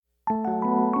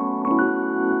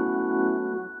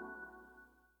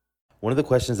One of the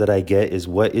questions that I get is,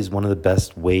 what is one of the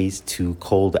best ways to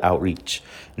cold outreach?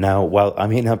 Now, while I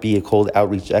may not be a cold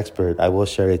outreach expert, I will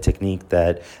share a technique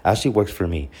that actually works for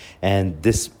me. And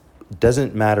this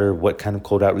doesn't matter what kind of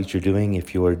cold outreach you're doing.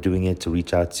 If you're doing it to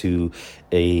reach out to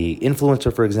a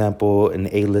influencer, for example, an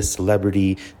A-list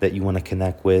celebrity that you want to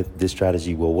connect with, this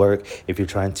strategy will work. If you're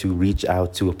trying to reach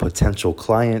out to a potential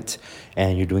client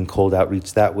and you're doing cold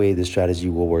outreach that way, this strategy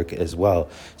will work as well.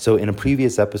 So in a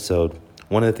previous episode,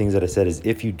 one of the things that I said is,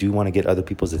 if you do want to get other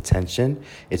people's attention,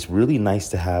 it's really nice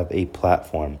to have a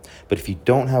platform. But if you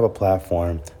don't have a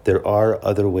platform, there are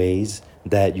other ways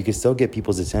that you can still get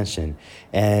people's attention.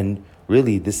 And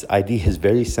really, this idea is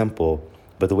very simple,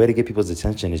 but the way to get people's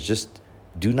attention is just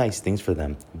do nice things for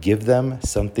them. Give them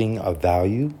something of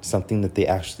value, something that they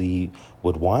actually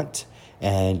would want,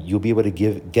 and you'll be able to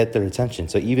get their attention.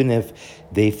 So even if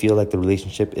they feel like the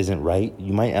relationship isn't right,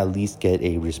 you might at least get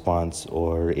a response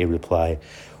or a reply.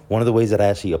 One of the ways that I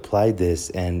actually applied this,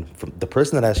 and the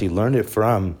person that I actually learned it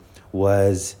from,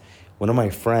 was one of my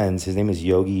friends. His name is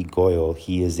Yogi Goyal.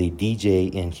 He is a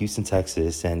DJ in Houston,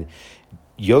 Texas, and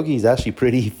Yogi is actually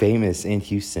pretty famous in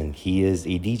Houston. He is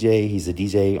a DJ. He's a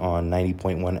DJ on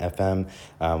 90.1 FM,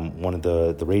 one of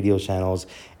the radio channels.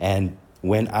 And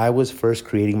when I was first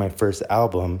creating my first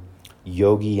album,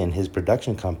 Yogi and his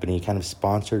production company kind of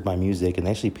sponsored my music and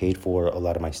actually paid for a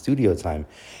lot of my studio time.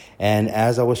 And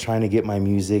as I was trying to get my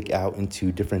music out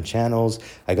into different channels,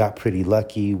 I got pretty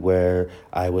lucky where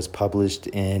I was published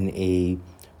in a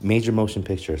major motion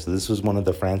picture. So this was one of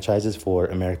the franchises for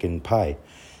American Pie.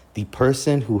 The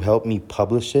person who helped me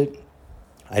publish it,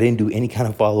 I didn't do any kind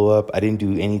of follow-up. I didn't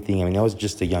do anything. I mean, I was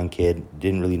just a young kid,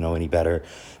 didn't really know any better.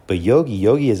 But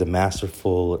Yogi is a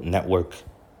masterful network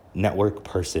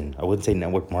person. I wouldn't say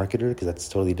network marketer because that's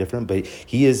totally different, but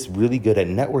he is really good at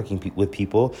networking with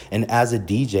people. And as a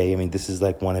DJ, I mean, this is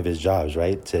like one of his jobs,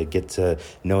 right? To get to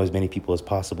know as many people as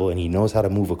possible. And he knows how to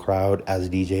move a crowd as a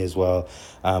DJ as well.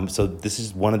 So this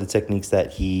is one of the techniques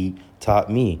that he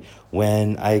taught me.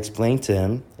 When I explained to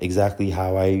him exactly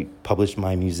how I published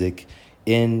my music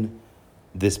in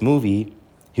this movie,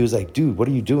 he was like, dude, what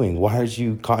are you doing? Why aren't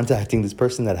you contacting this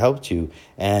person that helped you?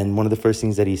 And one of the first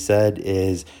things that he said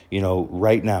is,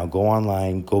 right now, go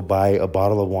online, go buy a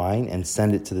bottle of wine and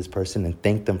send it to this person and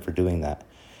thank them for doing that.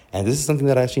 And this is something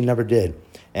that I actually never did.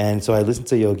 And so I listened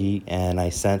to Yogi and I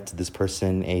sent this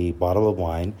person a bottle of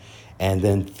wine. And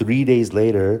then 3 days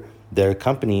later, their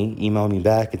company emailed me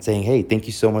back and saying, hey, thank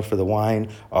you so much for the wine.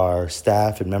 Our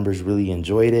staff and members really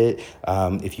enjoyed it.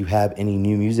 If you have any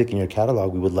new music in your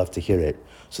catalog, we would love to hear it.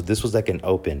 So this was like an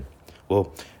open.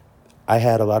 Well, I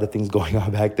had a lot of things going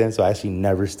on back then, so I actually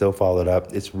never still followed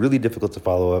up. It's really difficult to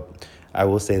follow up. I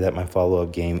will say that my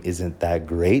follow-up game isn't that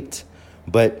great,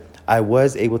 but I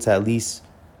was able to at least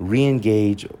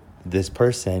re-engage this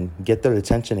person, get their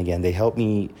attention again. They helped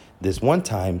me this one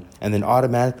time, and then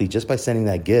automatically, just by sending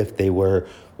that gift, they were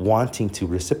wanting to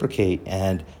reciprocate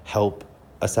and help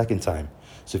a second time.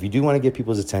 So if you do want to get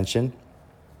people's attention,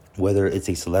 whether it's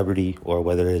a celebrity or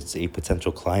whether it's a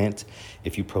potential client,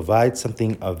 if you provide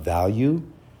something of value,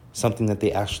 something that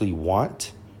they actually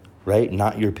want, right?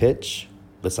 Not your pitch,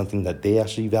 but something that they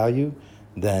actually value,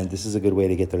 then this is a good way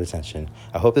to get their attention.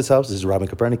 I hope this helps. This is Robin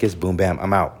Copernicus. Boom, bam,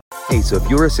 I'm out. Hey, so if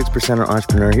you're a 6%er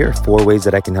entrepreneur, here are 4 ways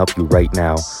that I can help you right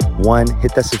now. 1,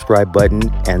 hit that subscribe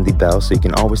button and the bell so you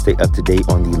can always stay up to date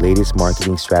on the latest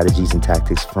marketing strategies and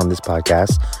tactics from this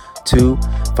podcast. 2,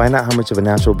 find out how much of a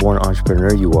natural-born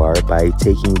entrepreneur you are by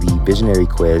taking the visionary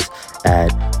quiz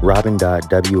at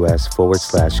robin.ws/quiz.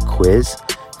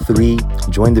 3,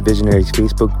 join the Visionaries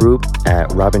Facebook group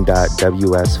at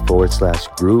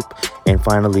robin.ws/group. And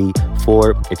finally,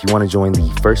 4, if you want to join the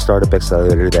first startup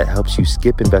accelerator that helps you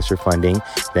skip investor funding,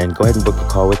 then go ahead and book a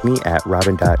call with me at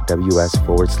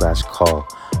robin.ws/call.